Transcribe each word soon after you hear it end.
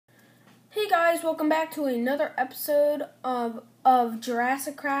Hey guys, welcome back to another episode of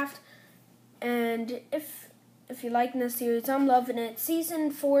Jurassic Craft. And if you're liking this series, I'm loving it. Season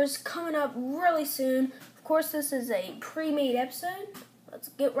 4 is coming up really soon. Of course, this is a pre-made episode. Let's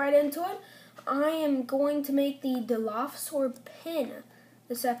get right into it. I am going to make the Dilophosaur pin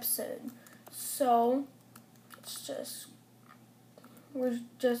this episode. So, we're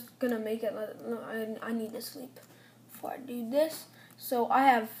just gonna make it. I need to sleep before I do this. So I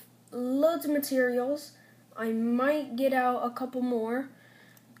have loads of materials. I might get out a couple more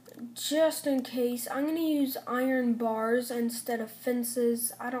just in case. I'm going to use iron bars instead of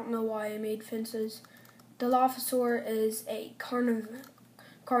fences. I don't know why I made fences. Dilophosaur is a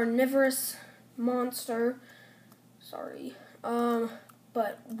carnivorous monster. Sorry.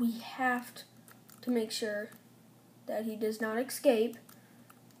 But we have to make sure that he does not escape.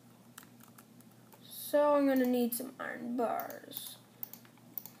 So I'm going to need some iron bars.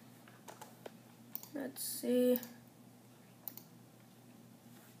 Let's see.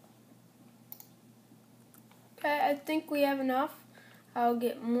 Okay, I think we have enough. I'll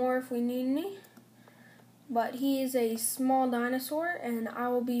get more if we need any. But he is a small dinosaur, and I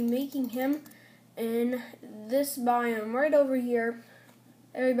will be making him in this biome right over here.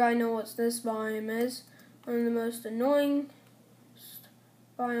 Everybody knows what this biome is. One of the most annoying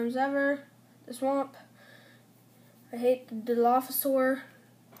biomes ever. The swamp. I hate the Dilophosaur.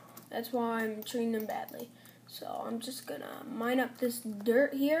 That's why I'm treating them badly. So I'm just gonna mine up this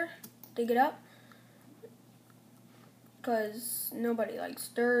dirt here, dig it up, because nobody likes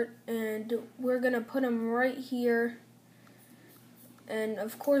dirt, and we're gonna put them right here. And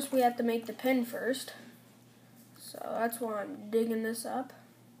of course we have to make the pin first. So that's why I'm digging this up.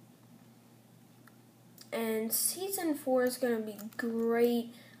 And season 4 is gonna be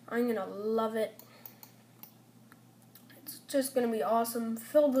great. I'm gonna love it. Just going to be awesome,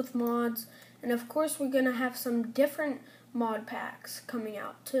 filled with mods, and of course we're going to have some different mod packs coming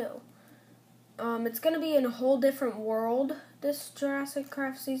out too. It's going to be in a whole different world, this Jurassic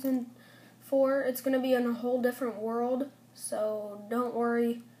Craft Season 4. It's going to be in a whole different world, so don't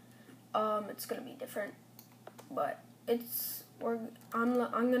worry. It's going to be different, but I'm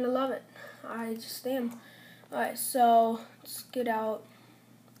going to love it. I just am. Alright, so let's get out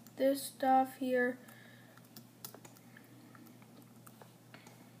this stuff here.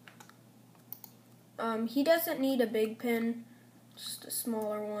 He doesn't need a big pin, just a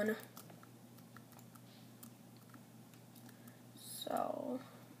smaller one. So,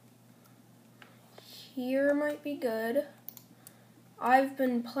 here might be good. I've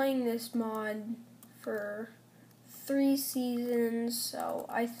been playing this mod for 3 seasons, so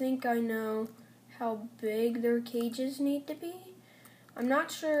I think I know how big their cages need to be. I'm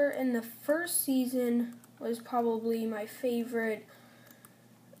not sure, in the first season was probably my favorite,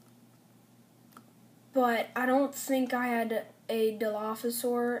 but I don't think I had a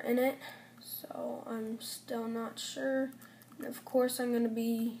Dilophosaur in it, so I'm still not sure. And of course I'm gonna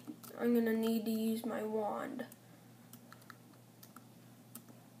need to use my wand.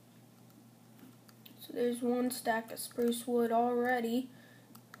 So there's 1 stack of spruce wood already.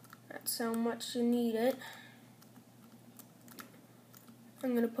 That's how much you need it.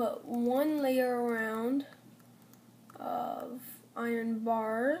 I'm gonna put 1 layer around of iron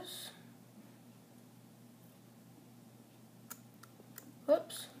bars.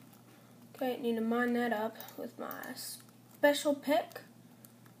 Whoops. Okay, need to mine that up with my special pick.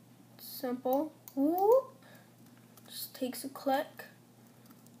 Simple. Whoop. Just takes a click.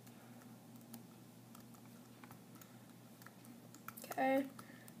 Okay.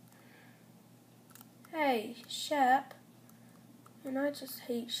 Hey, Shep. And I just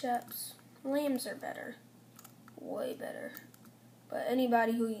hate Sheps. Lambs are better. Way better. But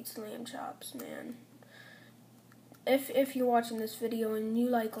anybody who eats lamb chops, man. If you're watching this video and you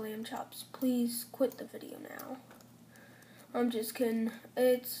like lamb chops, please quit the video now. I'm just kidding.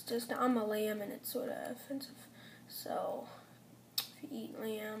 It's just, I'm a lamb and it's sort of offensive. So, if you eat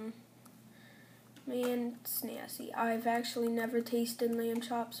lamb, man, it's nasty. I've actually never tasted lamb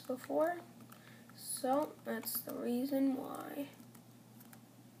chops before. So, that's the reason why.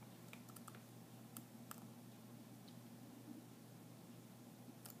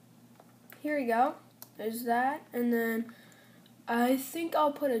 Here we go. There's that, and then I think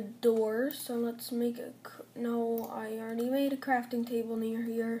I'll put a door, so let's make no, I already made a crafting table near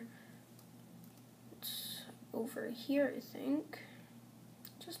here. It's over here, I think.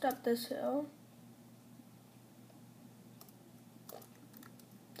 Just up this hill.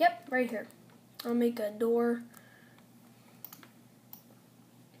 Yep, right here. I'll make a door.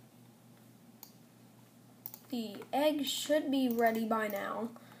 The eggs should be ready by now.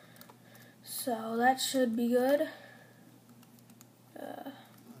 So that should be good.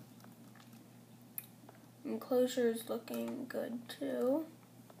 Enclosure is looking good too.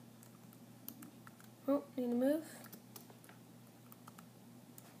 Oh, need to move.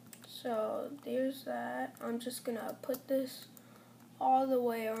 So there's that. I'm just gonna put this all the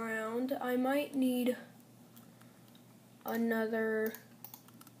way around. I might need another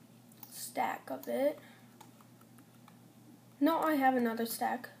stack of it. No, I have another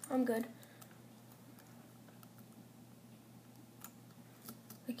stack. I'm good.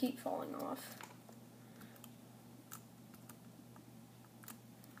 I keep falling off.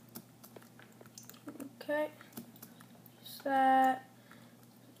 Okay. Just that.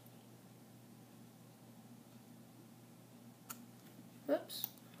 Oops.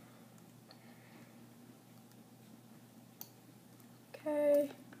 Okay.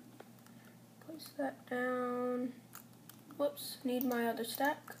 Place that down. Whoops, need my other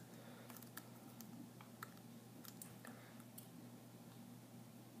stack.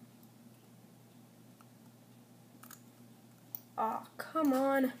 Aw, come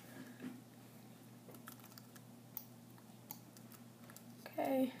on.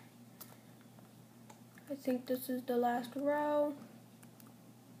 Okay. I think this is the last row.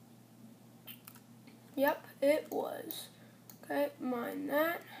 Yep, it was. Okay, mine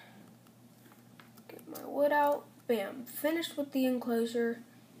that. Get my wood out. Bam, finished with the enclosure.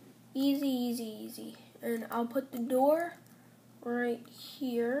 Easy, easy, easy. And I'll put the door right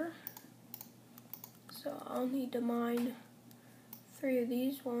here. So I'll need to mine 3 of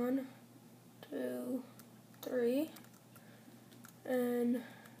these. 1, 2, 3. And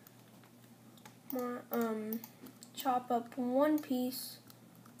chop up 1 piece.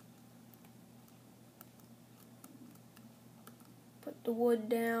 Put the wood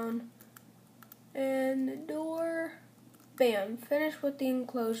down. And the door. Bam, finished with the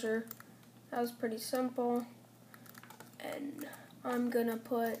enclosure. That was pretty simple. And I'm gonna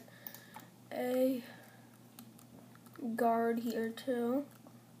put a guard here too.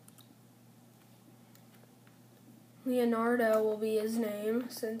 Leonardo will be his name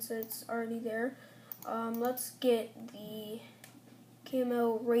since it's already there. Let's get the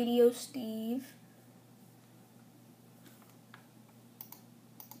camo Radio Steve.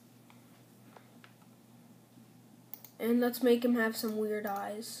 And let's make him have some weird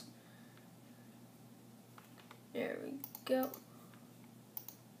eyes. There we go.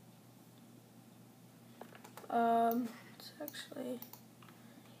 It's actually,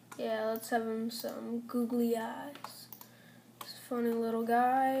 yeah, let's have him some googly eyes. This funny little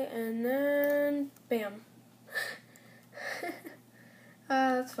guy, and then, bam.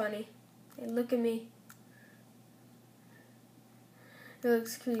 That's funny. Hey, look at me. It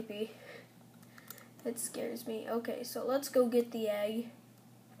looks creepy. It scares me. Okay, so let's go get the egg.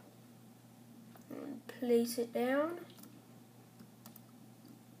 And place it down.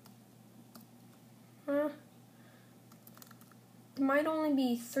 There might only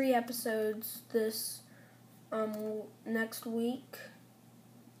be 3 episodes this next week.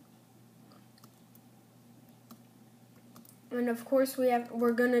 And of course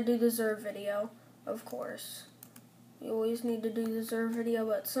we're gonna do the Zerv video, of course. We always need to do the Zerv video,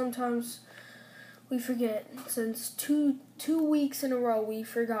 but sometimes we forget. Since two weeks in a row we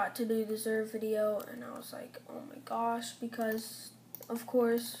forgot to do the Zerv video, and I was like, oh my gosh, because of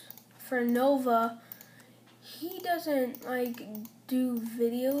course for Nova, he doesn't like do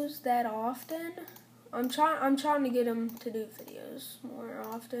videos that often. I'm trying to get him to do videos more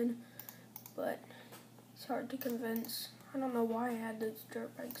often, but it's hard to convince. I don't know why I had those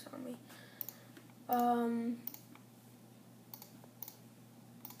dirt bikes on me.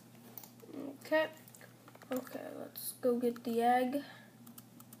 Okay, let's go get the egg.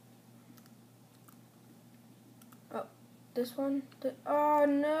 Oh, this one? Oh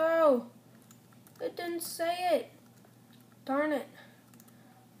no! It didn't say it. Darn it.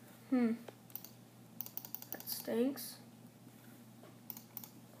 That stinks.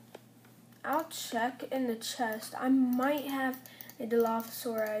 I'll check in the chest. I might have a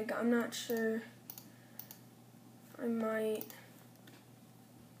Dilophosaur egg. I'm not sure. I might.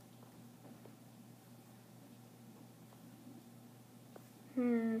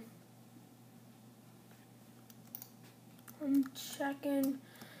 I'm checking.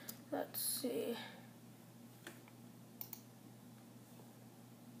 Let's see.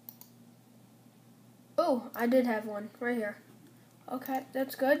 Oh, I did have one right here. Okay,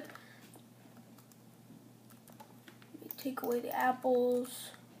 that's good. Let me take away the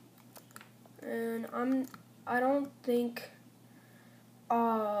apples. And I don't think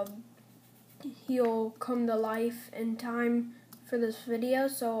he'll come to life in time for this video,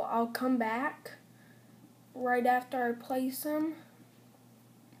 so I'll come back right after I place him,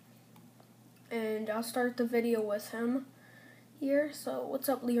 and I'll start the video with him here. So what's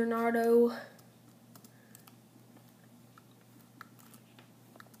up, Leonardo?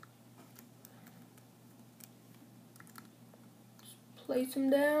 Just place him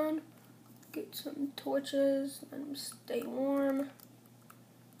down, get some torches, let him stay warm.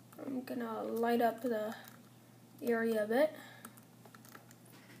 I'm gonna light up the area a bit.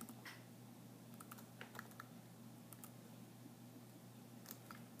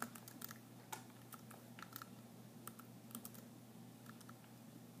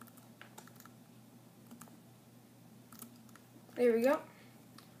 There we go.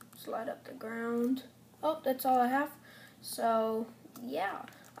 Slide up the ground. Oh, that's all I have. So yeah,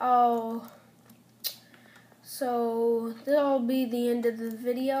 so that'll be the end of the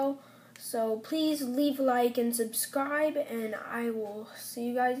video. So please leave a like and subscribe, and I will see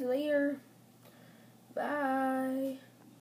you guys later.